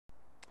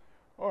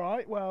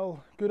Right,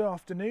 well, good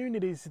afternoon.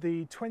 It is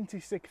the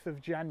 26th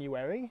of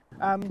January.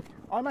 I'm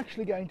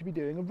actually going to be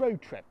doing a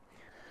road trip.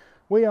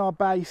 We are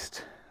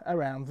based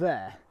around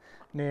there,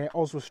 near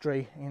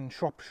Oswestry in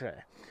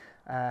Shropshire.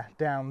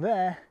 Down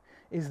there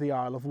is the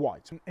Isle of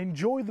Wight.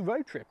 Enjoy the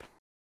road trip.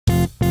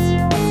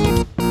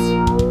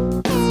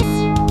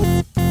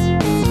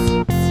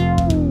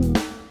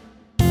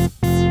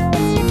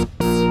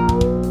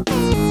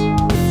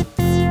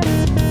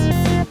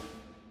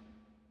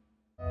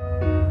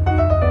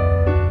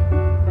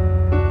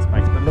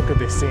 Look at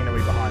this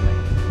scenery behind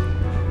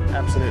me.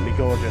 Absolutely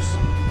gorgeous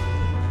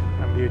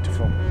and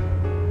beautiful.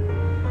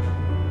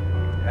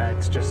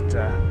 It's just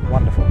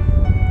wonderful.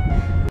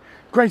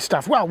 Great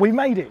stuff. Well, we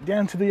made it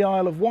down to the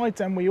Isle of Wight,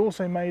 and we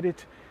also made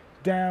it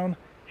down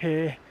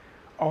here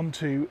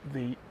onto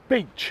the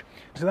beach.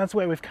 So that's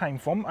where we've came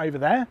from, over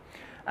there.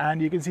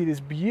 And you can see this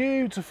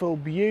beautiful,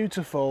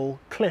 beautiful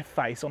cliff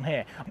face on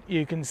here.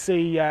 You can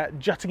see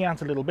jutting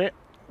out a little bit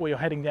where you're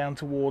heading down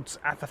towards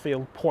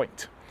Atherfield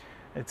Point.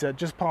 It's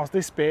just past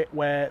this bit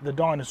where the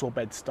dinosaur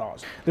bed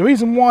starts. The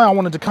reason why I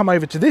wanted to come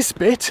over to this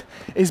bit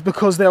is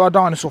because there are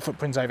dinosaur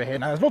footprints over here.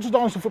 Now, there's lots of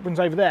dinosaur footprints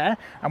over there,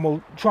 and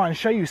we'll try and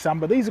show you some,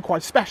 but these are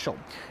quite special.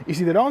 You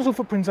see, the dinosaur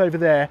footprints over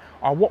there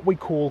are what we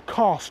call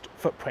karst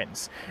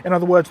footprints. In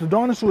other words, the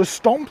dinosaur has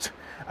stomped,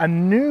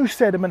 and new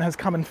sediment has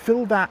come and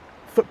filled that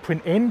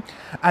footprint in,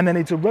 and then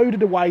it's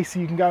eroded away so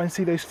you can go and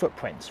see those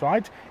footprints,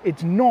 right?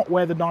 It's not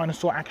where the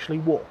dinosaur actually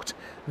walked.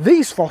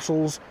 These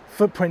fossils,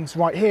 footprints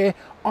right here,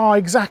 are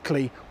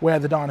exactly where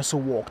the dinosaur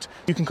walked.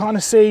 You can kind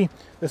of see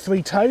the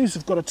three toes.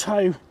 We've got a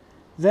toe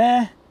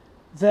there,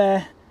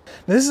 there.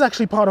 Now, this is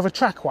actually part of a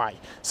trackway.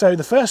 So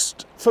the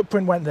first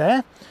footprint went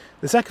there,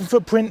 the second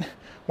footprint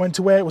went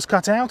to where it was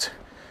cut out.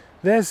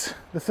 There's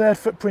the third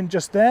footprint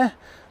just there.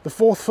 The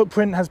fourth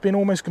footprint has been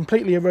almost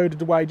completely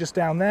eroded away just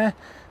down there.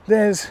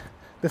 There's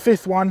the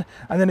fifth one,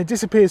 and then it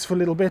disappears for a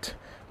little bit,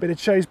 but it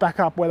shows back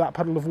up where that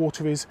puddle of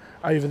water is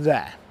over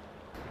there.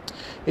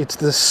 It's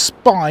the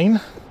spine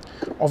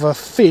of a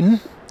fin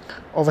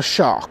of a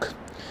shark.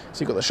 So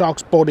you've got the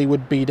shark's body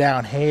would be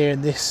down here,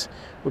 and this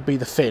would be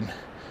the fin.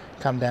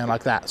 Come down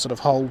like that, sort of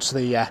holds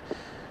the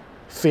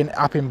fin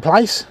up in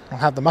place. I'll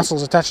have the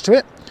muscles attached to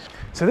it.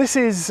 So this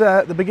is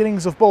the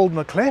beginnings of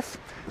Baldner Cliff.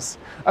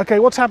 Okay,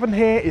 what's happened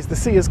here is the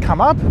sea has come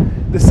up,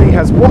 the sea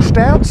has washed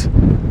out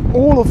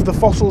all of the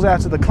fossils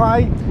out of the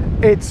clay,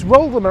 it's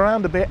rolled them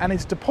around a bit, and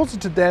it's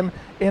deposited them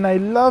in a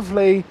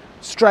lovely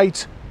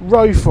straight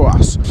row for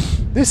us.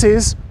 This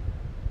is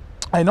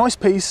a nice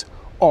piece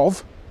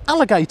of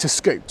alligator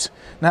scute.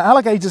 Now,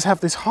 alligators have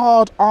this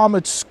hard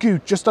armoured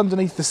scute just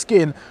underneath the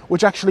skin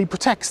which actually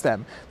protects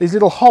them. These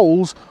little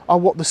holes are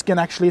what the skin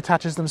actually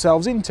attaches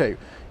themselves into.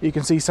 You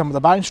can see some of the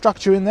bone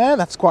structure in there,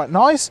 that's quite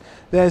nice.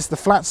 There's the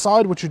flat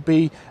side, which would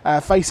be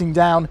facing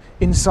down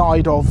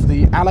inside of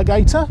the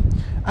alligator.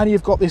 And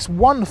you've got this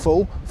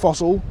wonderful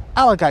fossil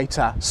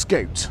alligator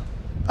scute.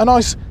 A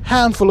nice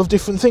handful of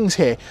different things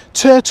here.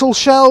 Turtle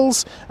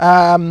shells,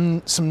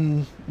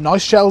 some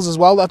nice shells as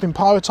well that have been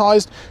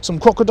pyrotised, some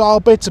crocodile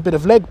bits, a bit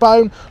of leg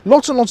bone,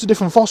 lots and lots of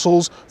different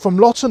fossils from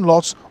lots and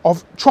lots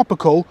of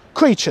tropical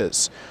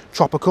creatures.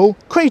 Tropical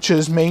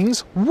creatures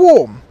means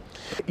warm.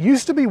 It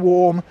used to be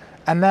warm,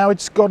 and now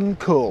it's gotten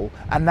cool,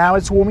 and now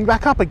it's warming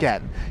back up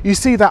again. You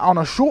see that on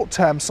a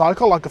short-term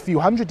cycle, like a few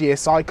hundred-year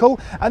cycle,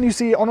 and you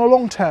see it on a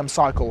long-term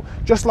cycle,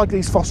 just like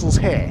these fossils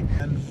here.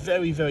 And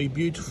very, very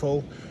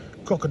beautiful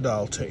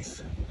crocodile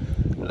tooth.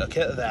 Look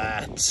at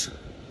that.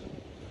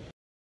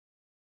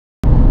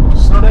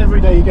 It's not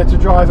every day you get to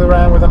drive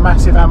around with a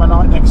massive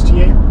ammonite next to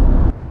you.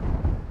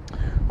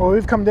 Well,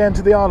 we've come down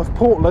to the Isle of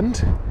Portland,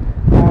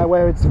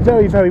 where it's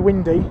very, very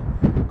windy,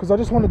 because I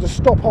just wanted to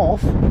stop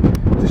off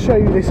to show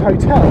you this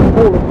hotel,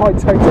 Portland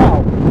Heights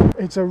Hotel.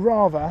 It's a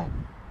rather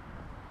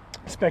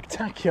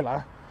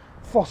spectacular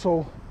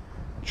fossil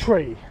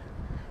tree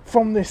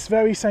from this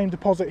very same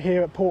deposit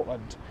here at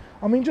Portland.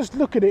 I mean, just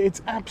look at it,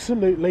 it's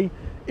absolutely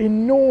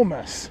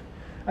enormous.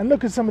 And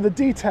look at some of the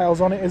details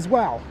on it as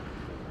well.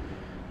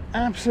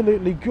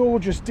 Absolutely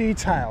gorgeous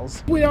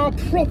details. We are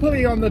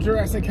properly on the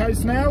Jurassic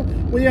Coast now.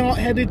 We are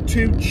headed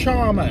to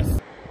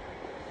Charmouth.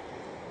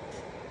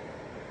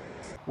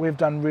 We've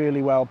done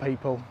really well,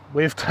 people.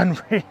 We've done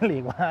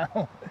really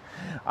well.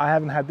 I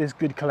haven't had this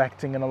good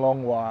collecting in a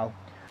long while.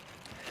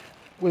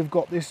 We've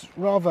got this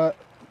rather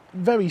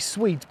very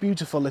sweet,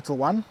 beautiful little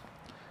one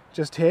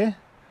just here.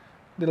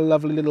 Little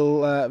lovely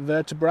little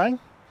vertebrae.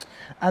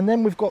 And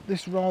then we've got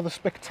this rather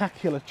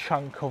spectacular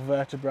chunk of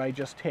vertebrae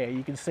just here.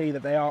 You can see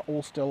that they are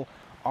all still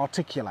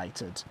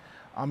articulated.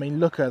 I mean,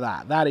 look at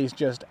that. That is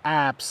just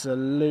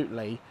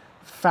absolutely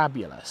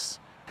fabulous.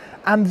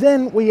 And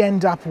then we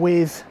end up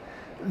with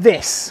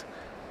this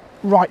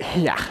right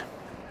here.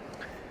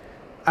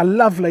 A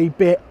lovely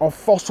bit of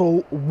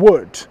fossil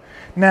wood.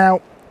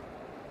 Now,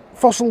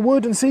 fossil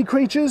wood and sea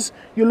creatures,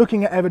 you're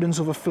looking at evidence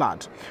of a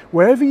flood.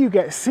 Wherever you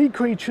get sea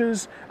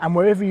creatures and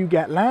wherever you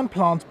get land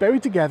plants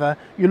buried together,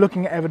 you're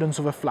looking at evidence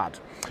of a flood.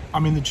 I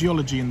mean, the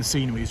geology and the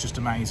scenery is just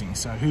amazing,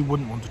 so who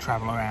wouldn't want to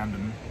travel around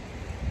and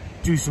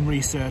do some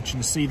research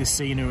and see the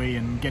scenery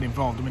and get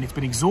involved. I mean, it's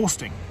been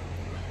exhausting,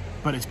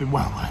 but it's been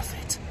well worth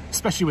it,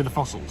 especially with the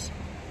fossils.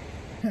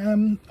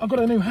 I've got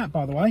a new hat,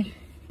 by the way.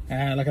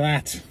 Look at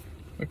that,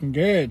 looking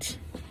good.